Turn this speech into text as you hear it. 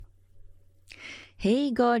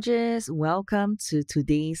Hey, gorgeous! Welcome to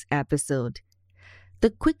today's episode.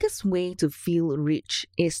 The quickest way to feel rich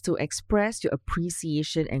is to express your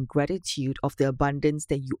appreciation and gratitude of the abundance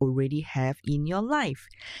that you already have in your life.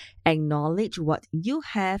 Acknowledge what you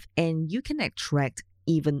have, and you can attract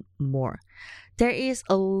even more. There is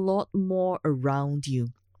a lot more around you.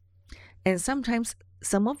 And sometimes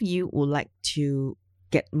some of you would like to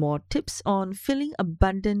get more tips on feeling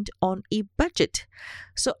abundant on a budget.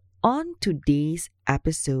 So on today's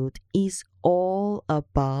episode is all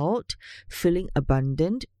about feeling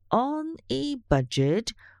abundant on a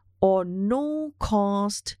budget or no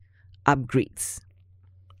cost upgrades.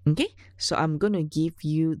 Okay, so I'm going to give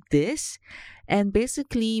you this, and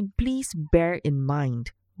basically, please bear in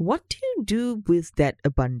mind, what do you do with that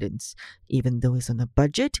abundance, even though it's on a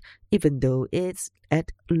budget, even though it's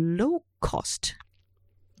at low cost?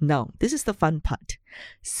 Now, this is the fun part.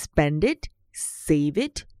 Spend it, save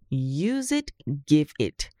it, use it, give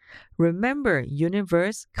it. Remember,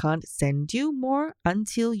 universe can't send you more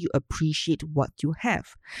until you appreciate what you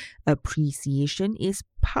have. Appreciation is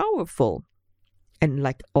powerful. And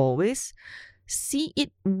like always, see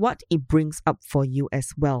it what it brings up for you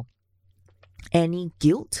as well. Any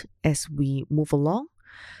guilt as we move along?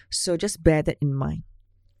 So just bear that in mind.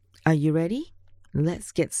 Are you ready?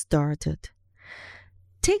 Let's get started.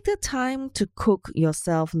 Take the time to cook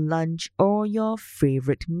yourself lunch or your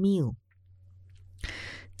favorite meal.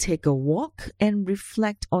 Take a walk and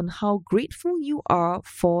reflect on how grateful you are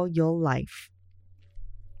for your life.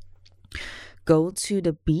 Go to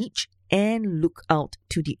the beach and look out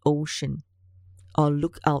to the ocean or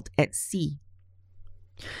look out at sea.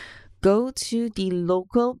 Go to the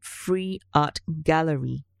local free art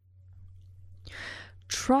gallery.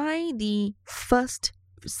 Try the first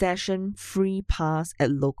session free pass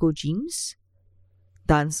at local gyms,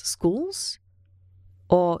 dance schools,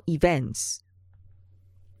 or events.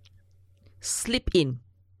 Slip in.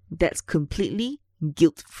 That's completely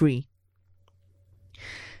guilt-free.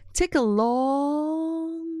 Take a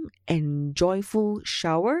long and joyful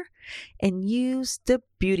shower and use the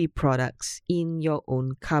beauty products in your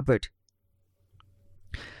own cupboard.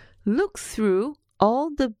 Look through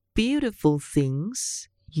all the beautiful things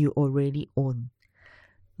you already own,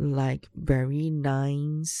 like very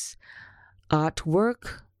nice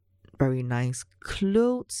artwork, very nice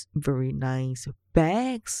clothes, very nice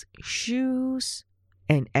bags, shoes,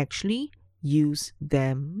 and actually use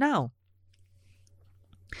them now.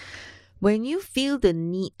 When you feel the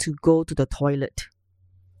need to go to the toilet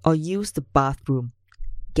or use the bathroom,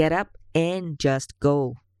 get up and just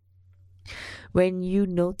go. When you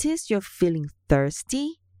notice you're feeling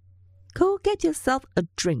thirsty, go get yourself a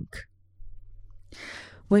drink.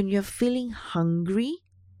 When you're feeling hungry,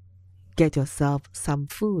 get yourself some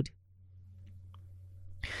food.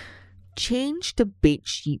 Change the bed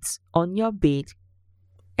sheets on your bed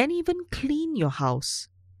and even clean your house.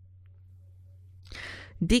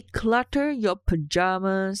 Declutter your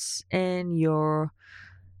pajamas and your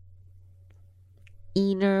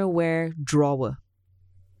inner wear drawer.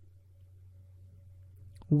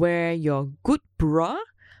 Wear your good bra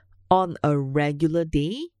on a regular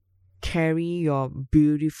day. Carry your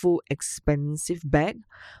beautiful, expensive bag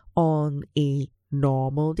on a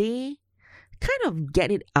normal day. Kind of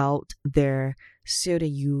get it out there so that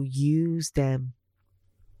you use them.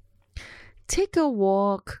 Take a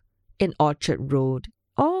walk in Orchard Road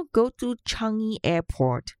or go to Changi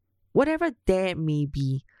Airport. Whatever there may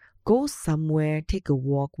be, go somewhere, take a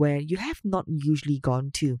walk where you have not usually gone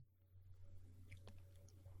to.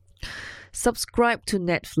 Subscribe to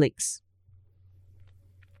Netflix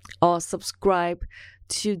or subscribe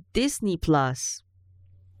to Disney Plus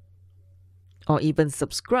or even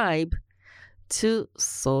subscribe to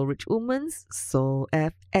Soul Rich Woman's Soul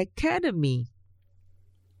F Academy.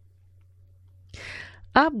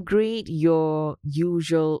 Upgrade your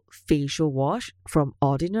usual facial wash from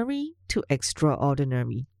ordinary to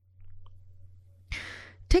extraordinary.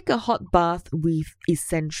 Take a hot bath with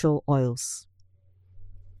essential oils.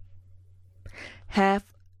 Have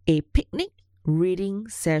a picnic reading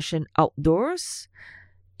session outdoors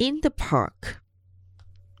in the park.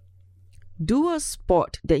 Do a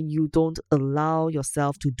sport that you don't allow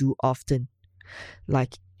yourself to do often,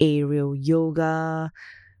 like aerial yoga,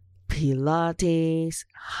 Pilates,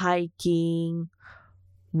 hiking,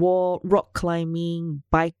 rock climbing,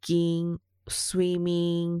 biking,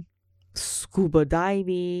 swimming, scuba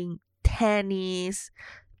diving, tennis,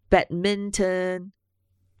 badminton.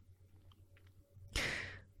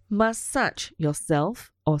 Massage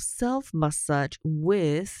yourself or self-massage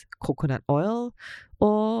with coconut oil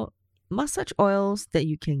or massage oils that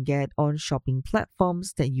you can get on shopping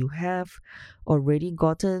platforms that you have already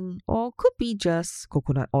gotten, or could be just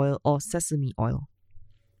coconut oil or sesame oil.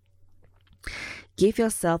 Give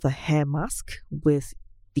yourself a hair mask with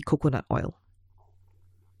the coconut oil.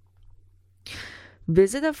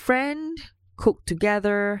 Visit a friend, cook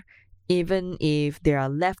together, even if there are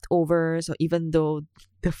leftovers or even though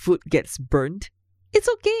the food gets burnt. It's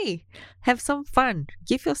okay. Have some fun.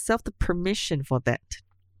 Give yourself the permission for that.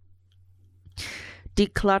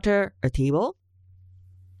 Declutter a table.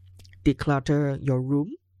 Declutter your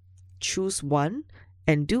room. Choose one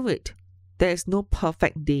and do it. There is no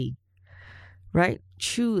perfect day, right?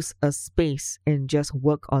 Choose a space and just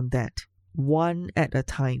work on that, one at a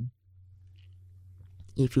time.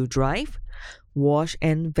 If you drive, wash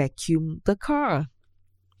and vacuum the car.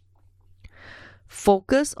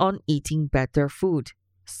 Focus on eating better food.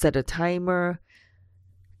 Set a timer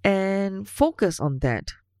and focus on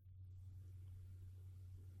that.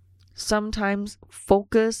 Sometimes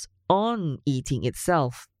focus on eating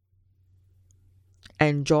itself.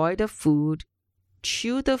 Enjoy the food.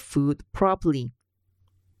 Chew the food properly.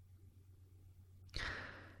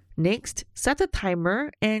 Next, set a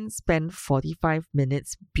timer and spend 45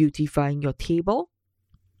 minutes beautifying your table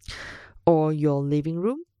or your living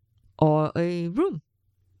room or a room.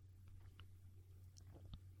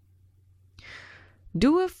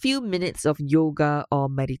 Do a few minutes of yoga or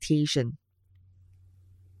meditation.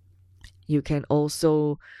 You can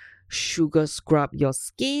also sugar scrub your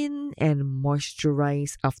skin and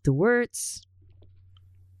moisturize afterwards.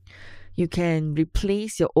 You can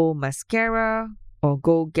replace your old mascara or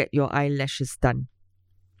go get your eyelashes done.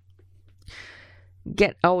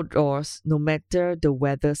 Get outdoors no matter the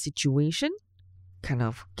weather situation. Kind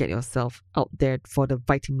of get yourself out there for the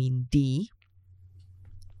vitamin D.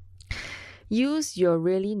 Use your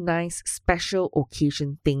really nice special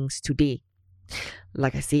occasion things today.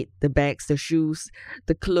 Like I said, the bags, the shoes,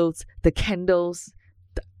 the clothes, the candles,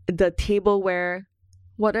 the tableware,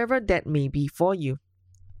 whatever that may be for you.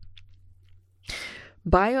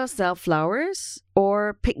 Buy yourself flowers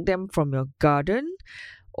or pick them from your garden,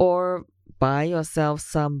 or buy yourself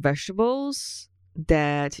some vegetables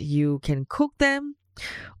that you can cook them,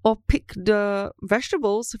 or pick the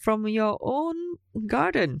vegetables from your own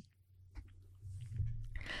garden.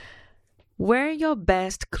 Wear your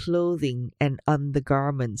best clothing and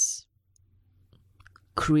undergarments.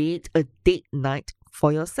 Create a date night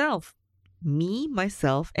for yourself. Me,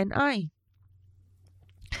 myself, and I.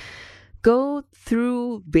 Go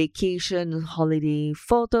through vacation holiday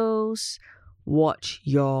photos, watch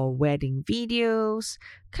your wedding videos,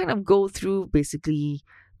 kind of go through basically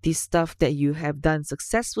the stuff that you have done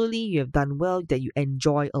successfully, you have done well, that you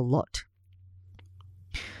enjoy a lot.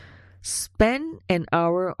 Spend an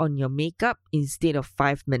hour on your makeup instead of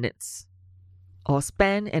 5 minutes. Or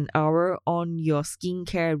spend an hour on your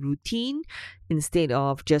skincare routine instead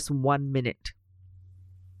of just 1 minute.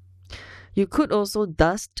 You could also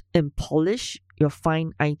dust and polish your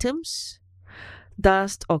fine items.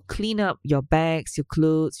 Dust or clean up your bags, your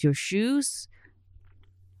clothes, your shoes.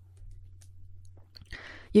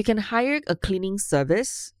 You can hire a cleaning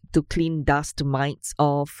service to clean dust mites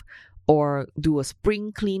off or do a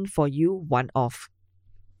spring clean for you one-off.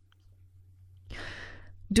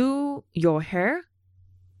 Do your hair.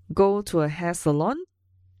 Go to a hair salon.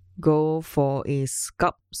 Go for a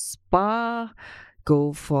scalp spa.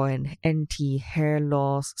 Go for an anti-hair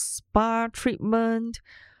loss spa treatment,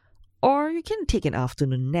 or you can take an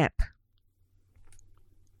afternoon nap.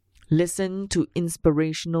 Listen to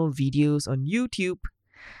inspirational videos on YouTube.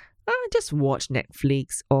 Just watch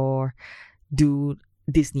Netflix or do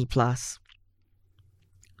Disney Plus.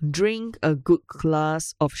 Drink a good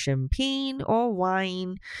glass of champagne or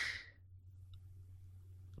wine.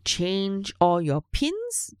 Change all your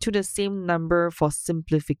pins to the same number for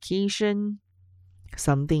simplification.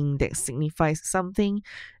 Something that signifies something,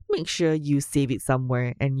 make sure you save it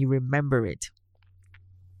somewhere and you remember it.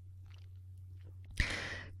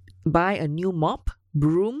 Buy a new mop,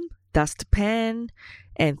 broom, dustpan,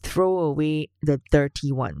 and throw away the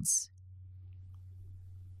dirty ones.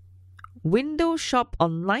 Window shop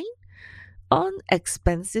online on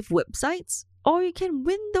expensive websites, or you can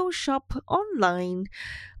window shop online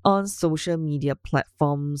on social media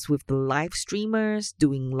platforms with the live streamers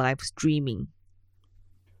doing live streaming.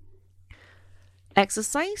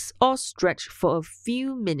 Exercise or stretch for a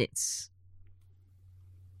few minutes.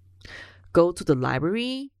 Go to the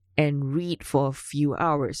library and read for a few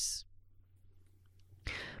hours.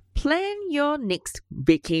 Plan your next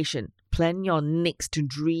vacation. Plan your next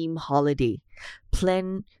dream holiday.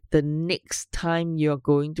 Plan the next time you're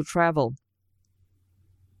going to travel.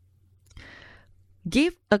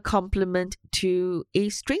 Give a compliment to a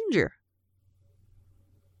stranger.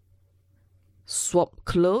 Swap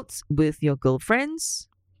clothes with your girlfriends.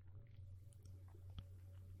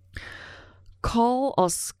 Call or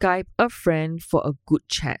Skype a friend for a good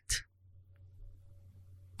chat.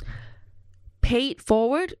 Pay it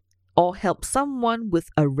forward or help someone with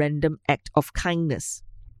a random act of kindness.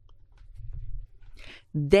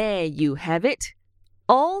 There you have it.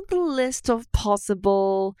 All the list of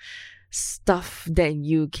possible stuff that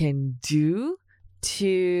you can do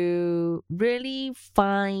to really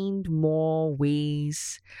find more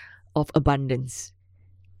ways of abundance.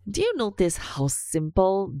 Do you notice how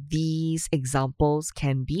simple these examples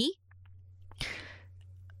can be?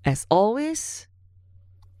 As always,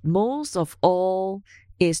 most of all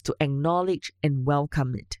is to acknowledge and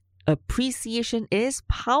welcome it. Appreciation is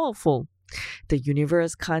powerful. The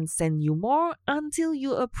universe can't send you more until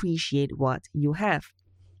you appreciate what you have.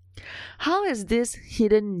 How is this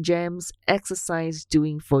hidden gems exercise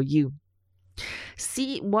doing for you?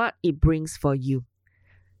 See what it brings for you.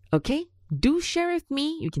 Okay? Do share with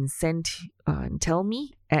me. You can send and tell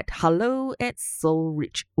me at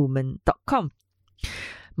hello@soulrichwoman.com.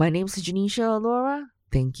 My name is Janisha Alora.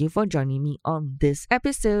 Thank you for joining me on this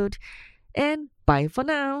episode, and bye for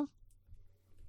now.